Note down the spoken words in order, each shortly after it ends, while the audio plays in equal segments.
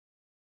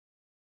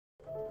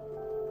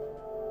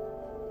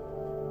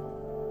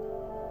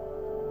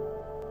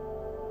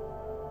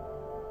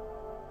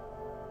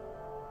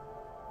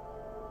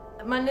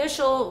My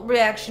initial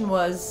reaction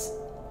was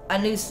I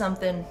knew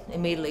something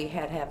immediately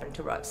had happened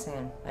to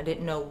Roxanne. I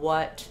didn't know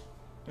what,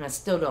 and I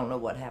still don't know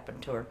what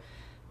happened to her,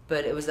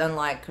 but it was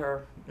unlike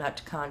her not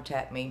to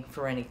contact me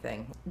for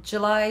anything.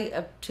 July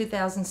of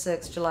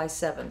 2006, July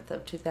 7th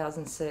of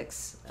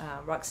 2006,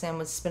 Roxanne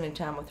was spending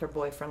time with her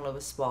boyfriend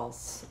Louis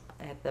Walls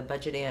at the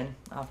Budget Inn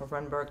off of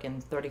Runberg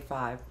and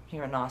 35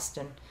 here in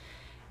Austin.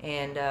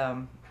 And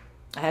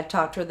I had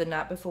talked to her the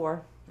night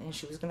before, and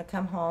she was going to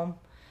come home,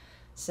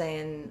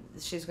 saying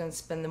she's going to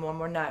spend one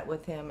more night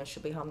with him and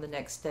she'll be home the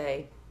next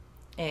day.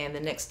 And the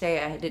next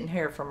day I didn't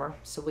hear from her,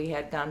 so we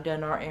had gone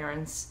done our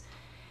errands.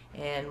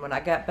 And when I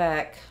got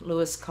back,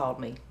 Louis called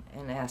me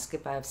and asked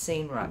if I've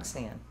seen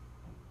Roxanne.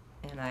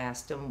 And I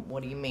asked him,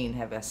 what do you mean,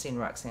 have I seen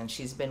Roxanne?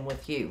 She's been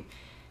with you.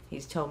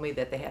 He's told me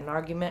that they had an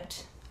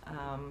argument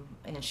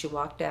and she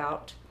walked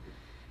out.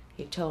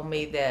 He told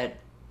me that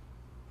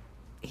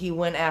he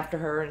went after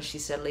her and she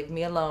said, leave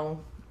me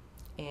alone.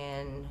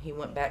 And he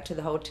went back to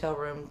the hotel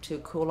room to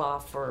cool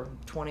off for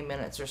 20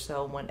 minutes or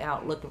so, went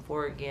out looking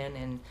for her again,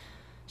 and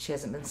she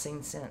hasn't been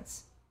seen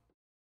since.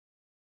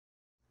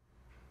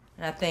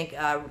 And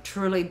I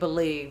truly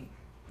believe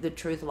the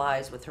truth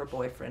lies with her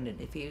boyfriend,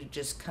 and if he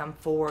just come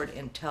forward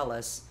and tell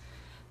us,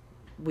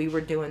 we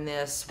were doing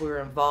this, we were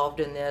involved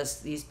in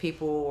this, these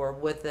people were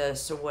with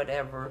us or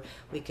whatever,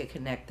 we could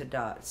connect the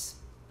dots.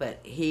 But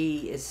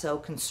he is so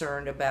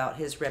concerned about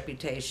his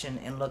reputation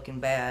and looking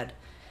bad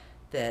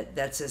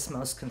that's his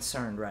most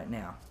concerned right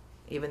now,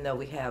 even though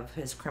we have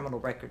his criminal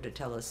record to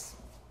tell us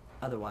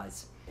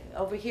otherwise.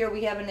 Over here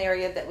we have an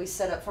area that we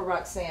set up for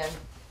Roxanne.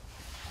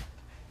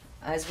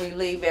 As we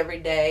leave every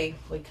day,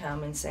 we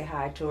come and say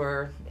hi to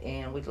her,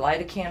 and we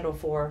light a candle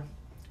for her.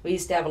 We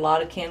used to have a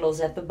lot of candles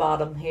at the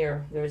bottom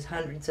here. There's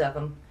hundreds of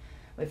them.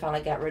 We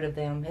finally got rid of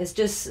them. It's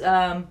just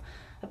a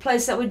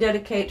place that we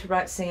dedicate to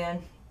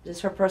Roxanne,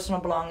 just her personal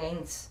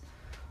belongings,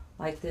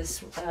 like this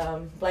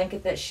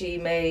blanket that she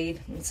made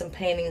and some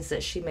paintings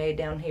that she made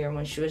down here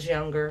when she was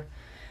younger,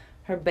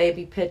 her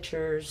baby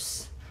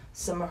pictures,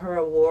 some of her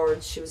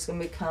awards. She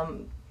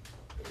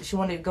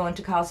wanted to go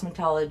into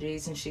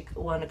cosmetologies, and she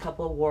won a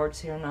couple awards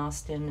here in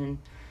Austin,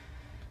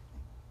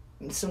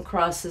 and some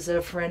crosses that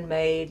a friend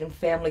made, and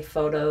family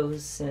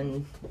photos.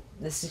 And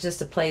this is just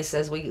a place,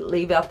 as we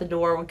leave out the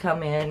door, we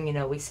come in, you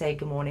know, we say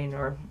good morning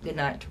or good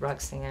night to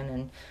Roxanne,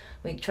 and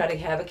we try to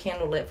have a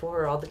candle lit for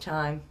her all the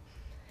time.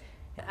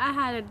 I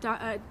had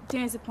a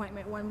dance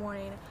appointment one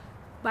morning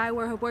by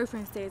where her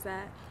boyfriend stays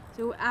at.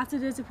 So after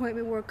this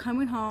appointment, we're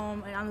coming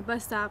home, and on the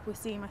bus stop, we're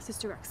seeing my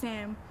sister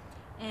Roxanne.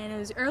 And it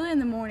was early in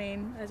the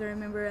morning, as I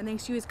remember. I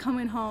think she was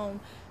coming home,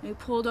 and we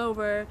pulled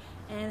over,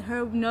 and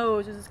her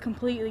nose was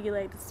completely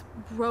like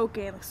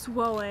broken, like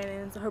swollen,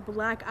 and her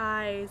black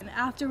eyes. And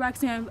after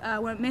Roxanne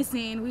went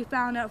missing, we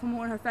found out from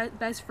one of her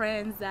best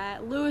friends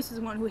that Louis was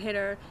the one who hit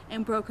her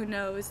and broke her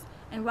nose,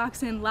 and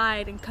Roxanne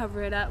lied and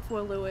covered it up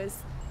for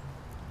Louis.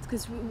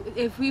 Because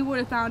if we would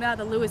have found out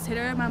that Louis hit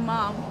her, my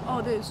mom,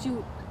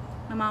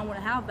 my mom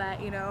wouldn't have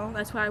that, you know.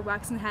 That's why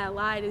Roxanne had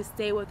lied to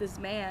stay with this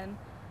man.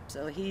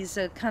 So he's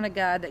the kind of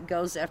guy that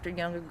goes after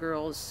younger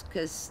girls,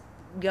 because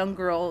young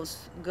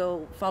girls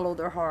go follow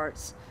their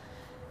hearts.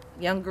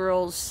 Young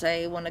girls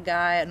say when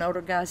an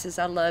older guy says,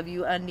 I love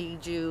you, I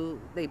need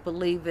you, they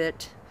believe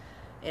it.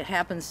 It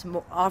happens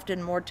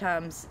often more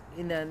times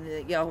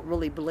than y'all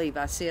really believe.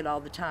 I see it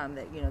all the time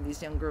that, you know,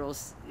 these young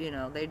girls, you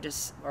know, they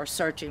just are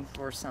searching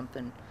for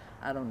something.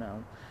 I don't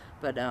know.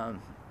 But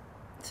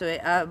so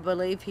I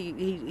believe he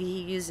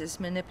uses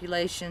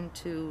manipulation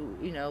to,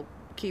 you know,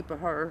 keep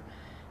her,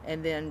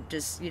 and then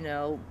just, you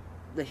know,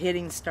 the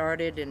hitting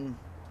started, and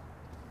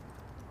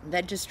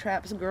that just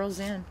traps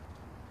girls in.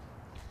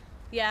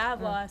 Yeah, I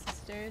have a lot of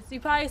sisters. You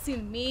probably see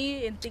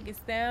me and think it's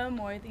them,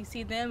 or you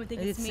see them and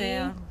think it's me.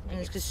 And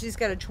it's because she's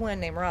got a twin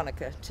named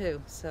Veronica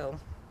too, so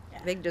yeah.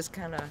 They just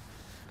kind of,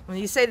 when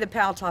you say the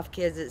Paltauf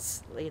kids,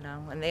 it's, you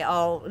know, and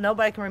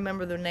nobody can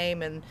remember their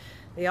name, and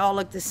they all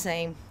look the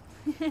same,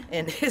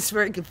 and it's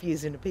very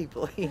confusing to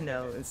people, you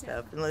know, and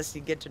stuff, unless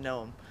you get to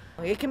know them.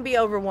 It can be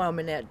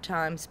overwhelming at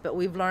times, but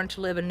we've learned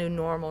to live a new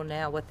normal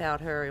now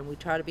without her, and we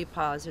try to be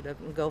positive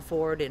and go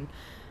forward and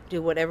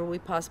do whatever we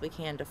possibly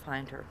can to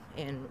find her,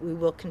 and we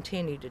will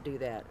continue to do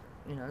that.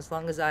 You know, as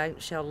long as I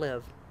shall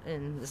live,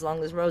 and as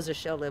long as Rosa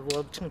shall live,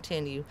 we'll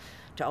continue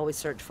to always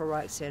search for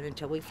Roxanne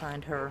until we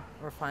find her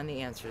or find the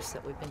answers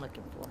that we've been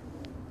looking for.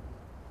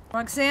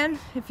 Roxanne,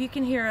 if you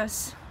can hear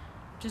us,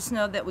 just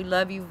know that we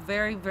love you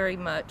very, very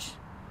much.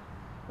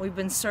 We've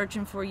been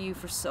searching for you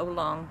for so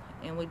long,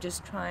 and we're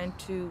just trying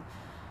to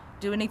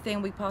do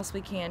anything we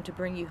possibly can to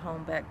bring you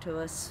home back to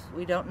us.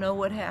 We don't know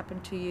what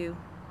happened to you,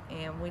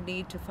 and we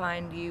need to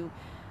find you.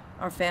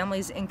 Our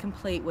family's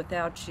incomplete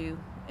without you,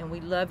 and we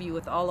love you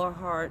with all our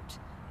heart,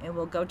 and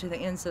we'll go to the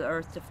ends of the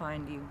earth to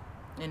find you.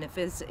 And if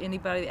there's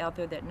anybody out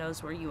there that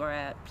knows where you are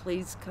at,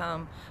 please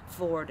come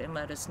forward and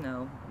let us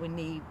know. We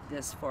need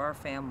this for our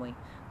family.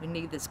 We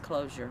need this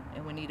closure,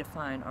 and we need to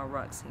find our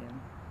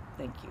Roxanne.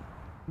 Thank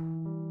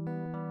you.